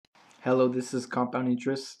Hello, this is Compound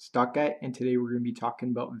Interest Stock Guy, and today we're going to be talking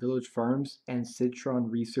about Village Farms and Citron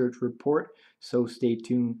Research Report. So stay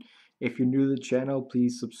tuned. If you're new to the channel,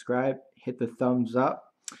 please subscribe, hit the thumbs up,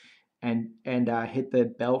 and hit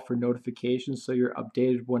the bell for notifications so you're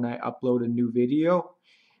updated when I upload a new video.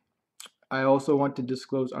 I also want to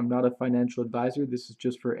disclose I'm not a financial advisor. This is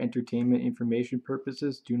just for entertainment information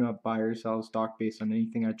purposes. Do not buy or sell stock based on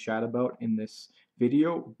anything I chat about in this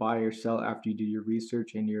video. Buy or sell after you do your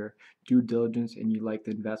research and your due diligence and you like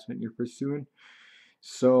the investment you're pursuing.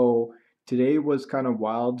 So today was kind of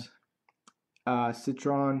wild.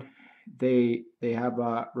 Citron, they have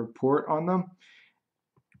a report on them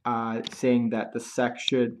saying that the SEC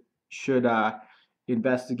should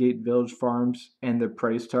investigate Village Farms and the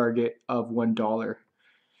price target of $1.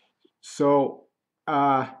 So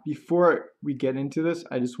before we get into this,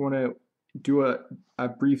 I just want to do a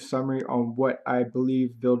brief summary on what I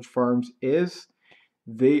believe Village Farms is.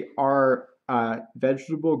 They are a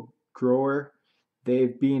vegetable grower.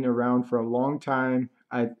 They've been around for a long time.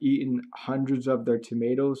 I've eaten hundreds of their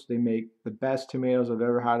tomatoes. They make the best tomatoes I've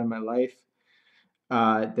ever had in my life.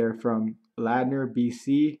 They're from Ladner,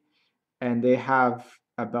 BC, and they have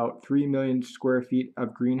about 3 million square feet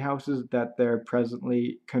of greenhouses that they're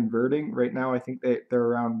presently converting. Right now, I think they're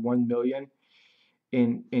around 1 million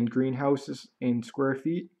in greenhouses in square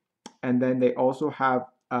feet. And then they also have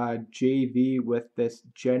a JV with this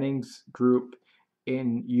Jennings group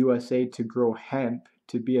in USA to grow hemp,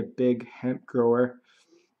 to be a big hemp grower.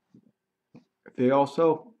 They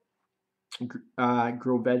also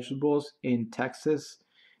grow vegetables in Texas,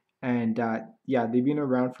 and yeah, they've been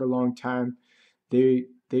around for a long time. They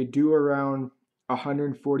do around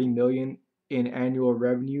 140 million in annual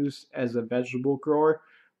revenues as a vegetable grower,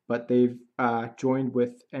 but they've joined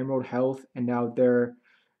with Emerald Health, and now they're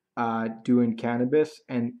doing cannabis,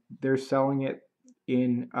 and they're selling it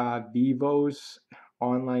in Vivo's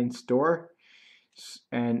online store,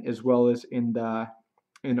 and as well as in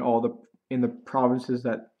all the in the provinces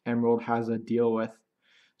that Emerald has a deal with.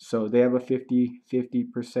 So they have a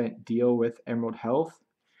 50% deal with Emerald Health.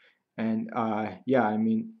 And yeah, I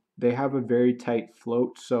mean, they have a very tight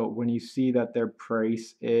float. So when you see that their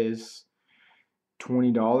price is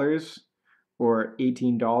 $20 or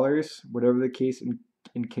 $18, whatever the case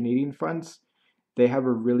in Canadian funds, they have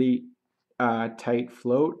a really tight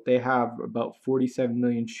float. They have about 47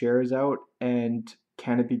 million shares out, and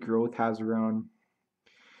Canopy Growth has around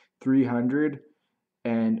 300,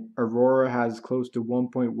 and Aurora has close to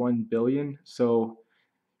 1.1 billion. So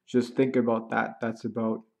just think about that. That's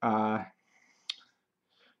about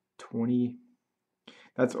 20.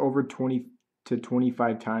 That's over 20 to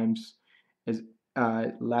 25 times as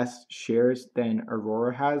less shares than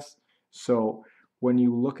Aurora has. So when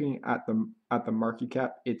you're looking at the market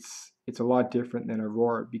cap, it's a lot different than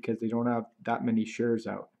Aurora because they don't have that many shares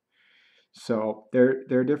out. So they're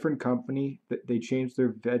a different company. They changed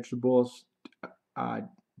their vegetables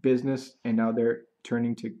business, and now they're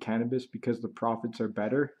turning to cannabis because the profits are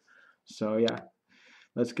better. So yeah,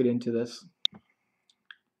 let's get into this.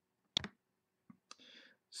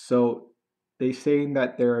 So they saying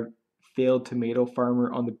that they're a failed tomato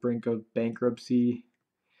farmer on the brink of bankruptcy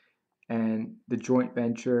and the joint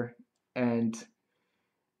venture, and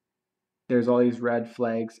there's all these red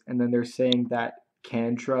flags, and then they're saying that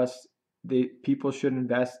CanTrust, people should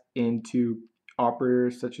invest into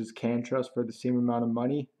operators such as CanTrust for the same amount of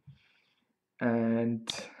money, and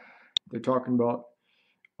they're talking about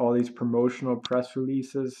all these promotional press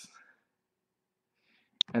releases,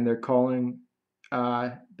 and they're calling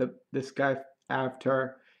this guy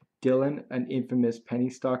Avatar Dylan an infamous penny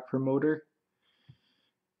stock promoter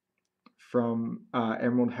from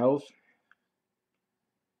Emerald Health.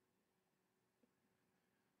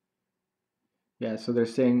 Yeah, so they're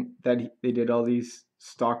saying that they did all these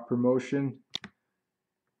stock promotion,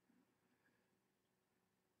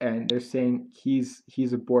 and they're saying he's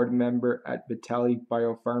a board member at Vitali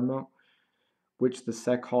Biopharma, which the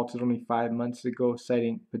SEC halted only 5 months ago,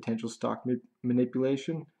 citing potential stock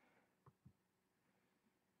manipulation.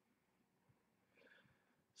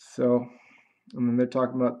 So, and then they're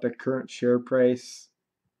talking about the current share price.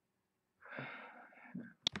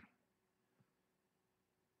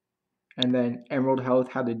 And then Emerald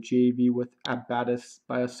Health had a JV with Abatis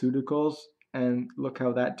Bioceuticals, and look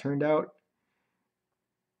how that turned out.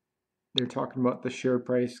 They're talking about the share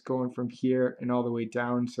price going from here and all the way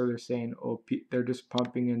down. So they're saying, oh, they're just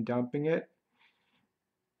pumping and dumping it.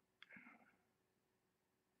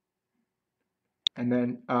 And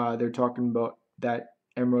then they're talking about that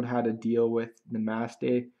Emerald had a deal with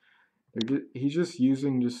Namaste. He's just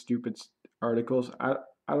using just stupid articles. I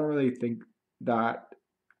don't really think that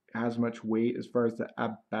has much weight as far as the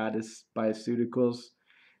Abatis Bioceuticals.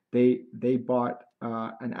 They bought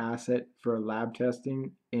an asset for lab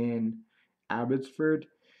testing in Abbotsford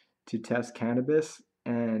to test cannabis,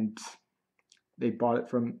 and they bought it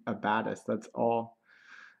from Abatis. That's all.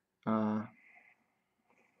 Uh,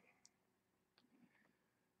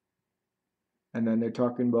 and then they're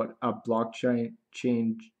talking about a blockchain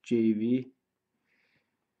JV,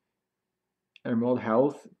 Emerald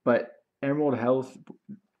Health, but Emerald Health,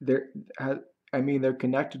 they're I mean they're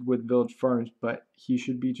connected with Village Farms, but he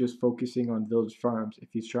should be just focusing on Village Farms if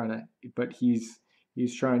he's trying to. But he's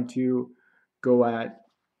trying to go at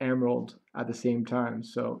Emerald at the same time,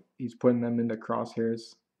 so he's putting them in the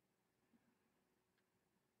crosshairs.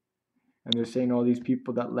 And they're saying all these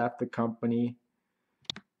people that left the company,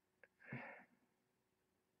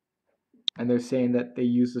 and they're saying that they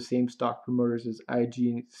use the same stock promoters as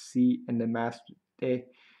IGC and the Namaste,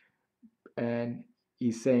 and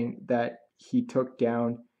he's saying that he took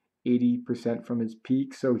down 80% from his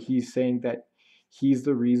peak. So he's saying that he's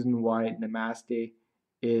the reason why Namaste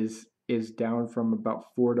is down from about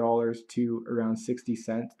 $4 to around 60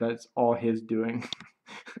 cents. That's all his doing.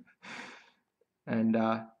 and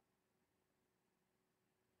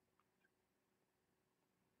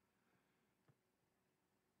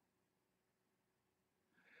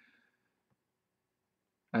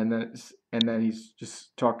and then he's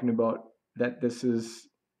just talking about that this is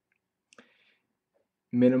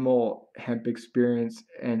minimal hemp experience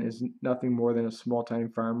and is nothing more than a small time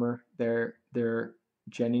farmer. Their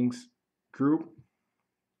Jennings group.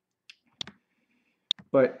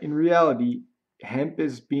 But in reality, hemp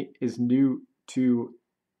is new to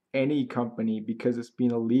any company because it's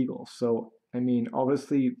been illegal. So I mean,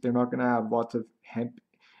 obviously they're not going to have lots of hemp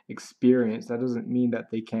experience. That doesn't mean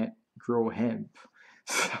that they can't grow hemp.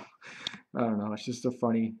 So I don't know. It's just a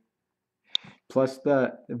funny. Plus,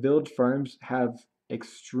 the Village Farms have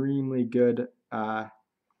extremely good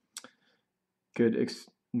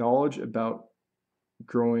knowledge about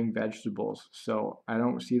growing vegetables. So I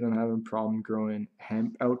don't see them having a problem growing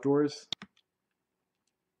hemp outdoors.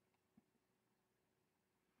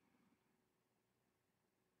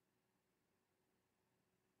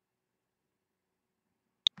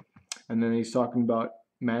 And then he's talking about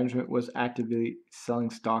management was actively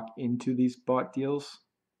selling stock into these bought deals,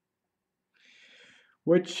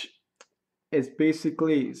 which is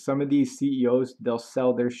basically some of these CEOs, they'll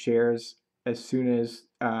sell their shares as soon as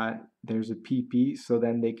there's a PP, so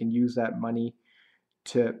then they can use that money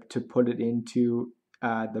to put it into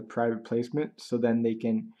the private placement, so then they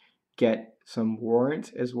can get some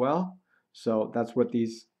warrant as well. So that's what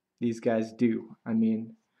these guys do. I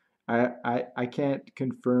mean, I can't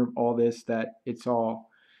confirm all this that it's all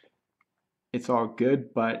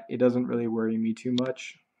good, but it doesn't really worry me too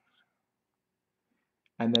much.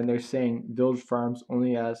 And then they're saying Village Farms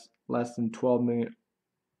only has less than 12 million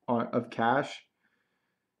of cash.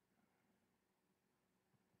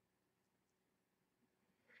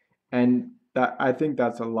 And that, I think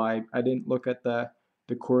that's a lie. I didn't look at the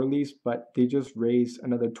quarterlies, but they just raised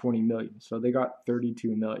another 20 million. So they got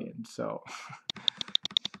 32 million. So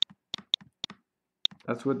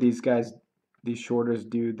that's what these guys, these shorters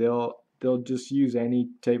do. They'll just use any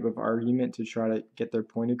type of argument to try to get their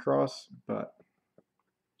point across, but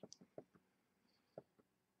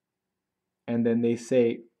and then they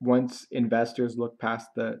say once investors look past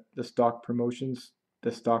the stock promotions,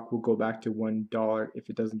 the stock will go back to $1 if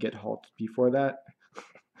it doesn't get halted before that.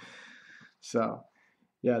 So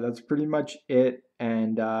yeah, that's pretty much it.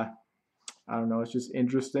 And I don't know, it's just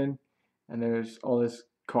interesting. And there's all this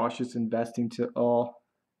cautious investing to all.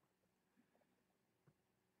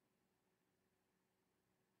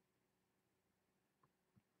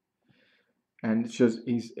 And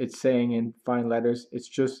it's saying in fine letters, it's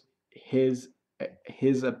just his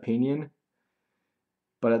opinion,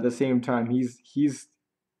 but at the same time he's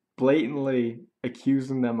blatantly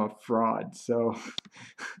accusing them of fraud. So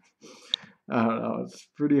I don't know, it's a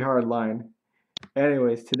pretty hard line.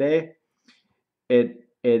 Anyways, today it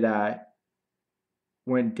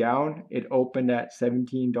went down. It opened at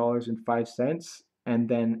 $17.05, and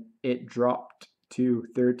then it dropped to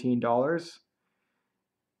 $13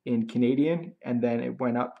 in Canadian, and then it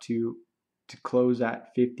went up to close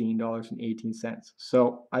at $15.18.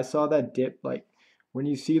 So I saw that dip. Like when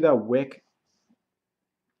you see that wick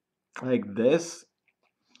like this,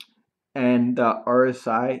 and the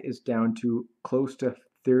RSI is down to close to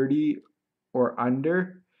 30 or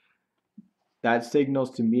under, that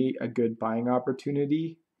signals to me a good buying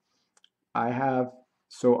opportunity. I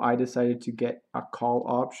decided to get a call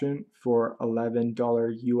option for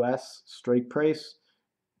 $11 US strike price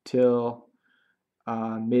till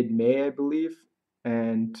mid-May, I believe,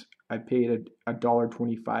 and I paid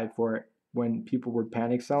 $1.25 for it when people were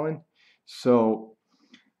panic selling. So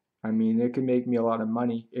I mean, it could make me a lot of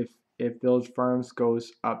money if Village Farms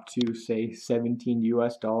goes up to say 17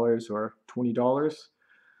 US dollars or $20.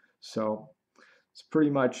 So it's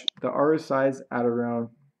pretty much the RSI is at around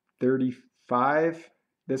 35.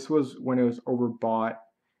 This was when it was overbought,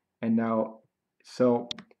 and now so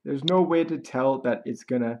there's no way to tell that it's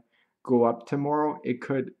gonna go up tomorrow. It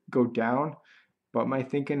could go down, but my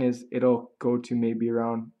thinking is it'll go to maybe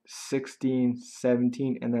around 16,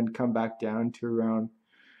 17, and then come back down to around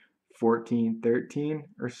 14, 13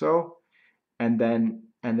 or so, and then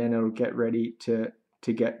it'll get ready to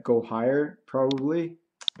get go higher probably.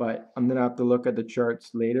 But I'm gonna have to look at the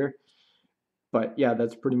charts later. But yeah,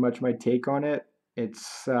 that's pretty much my take on it.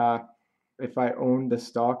 It's if I owned the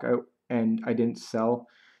stock and I didn't sell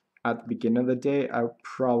at the beginning of the day, I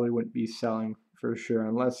probably wouldn't be selling for sure,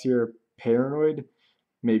 unless you're paranoid.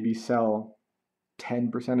 Maybe sell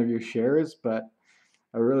 10% of your shares, but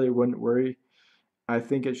I really wouldn't worry. I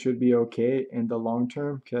think it should be okay in the long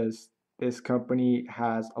term because this company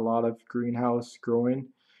has a lot of greenhouse growing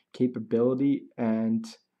capability, and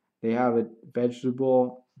they have a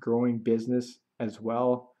vegetable growing business as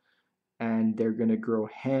well, and they're going to grow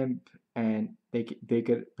hemp, and they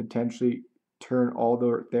could potentially turn all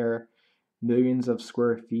their millions of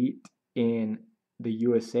square feet in the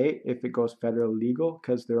USA if it goes federal legal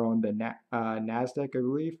because they're on the NASDAQ, I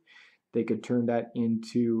believe. They could turn that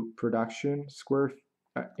into production square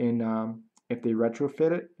in if they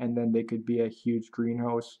retrofit it, and then they could be a huge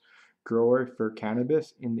greenhouse grower for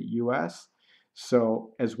cannabis in the US.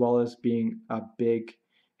 So, as well as being a big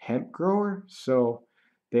hemp grower. So,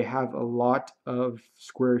 they have a lot of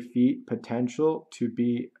square feet potential to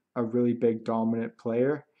be a really big dominant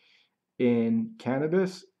player in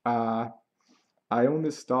cannabis. I owned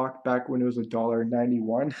this stock back when it was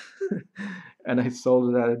 $1.91 and I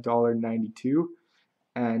sold it at $1.92.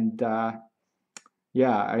 And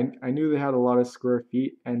yeah, I knew they had a lot of square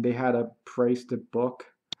feet and they had a price to book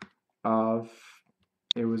of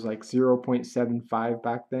it was like 0.75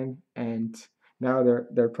 back then, and now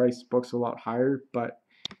their price book's a lot higher, but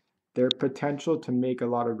their potential to make a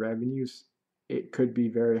lot of revenues, it could be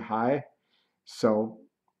very high. So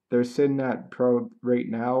they're sitting at pro right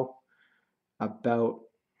now about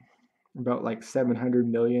like 700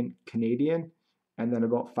 million Canadian and then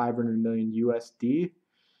about 500 million USD.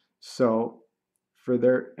 So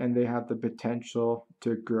and they have the potential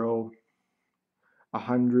to grow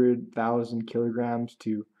 100,000 kilograms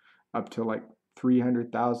to up to like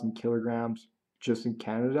 300,000 kilograms just in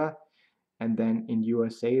Canada. And then in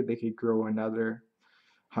USA, they could grow another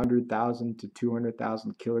 100,000 to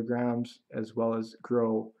 200,000 kilograms, as well as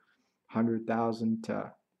grow 100,000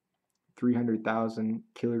 to 300,000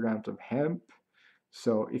 kilograms of hemp.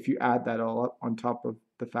 So if you add that all up on top of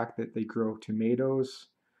the fact that they grow tomatoes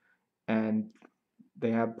and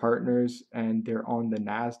they have partners and they're on the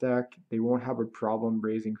NASDAQ, they won't have a problem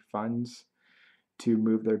raising funds to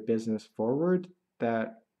move their business forward.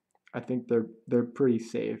 That I think they're pretty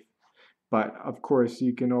safe. But of course,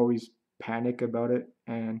 you can always panic about it.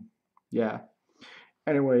 And yeah.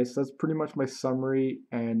 Anyways, that's pretty much my summary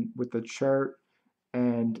and with the chart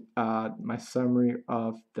and my summary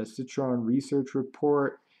of the Citron research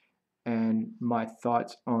report and my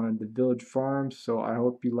thoughts on the Village Farms. So I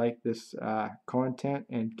hope you like this content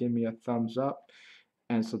and give me a thumbs up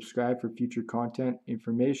and subscribe for future content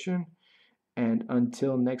information. And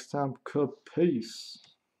until next time, peace.